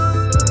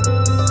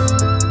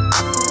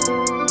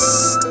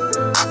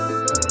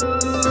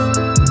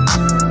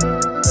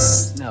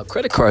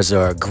Credit cards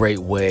are a great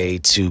way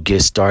to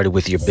get started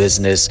with your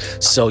business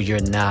so you're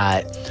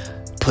not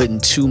putting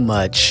too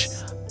much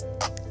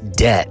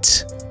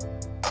debt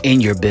in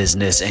your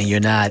business and you're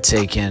not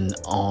taking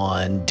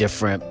on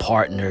different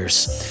partners.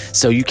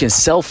 So you can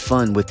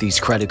self-fund with these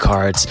credit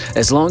cards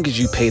as long as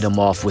you pay them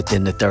off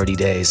within the 30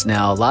 days.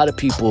 Now, a lot of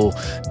people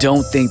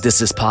don't think this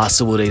is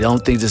possible. They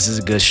don't think this is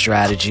a good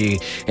strategy,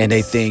 and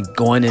they think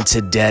going into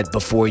debt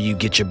before you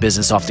get your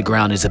business off the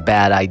ground is a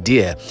bad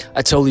idea.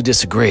 I totally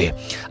disagree.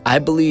 I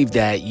believe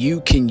that you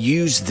can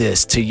use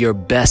this to your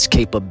best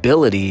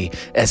capability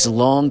as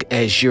long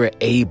as you're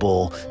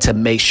able to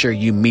make sure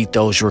you meet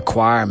those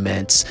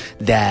requirements,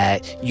 that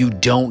you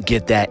don't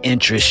get that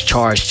interest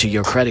charged to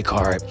your credit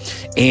card,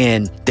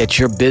 and that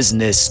your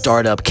business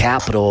startup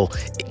capital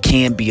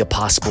can be a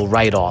possible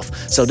write-off.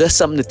 So that's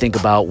something to think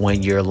about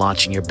when you're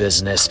launching your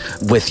business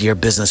with your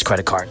business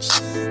credit cards.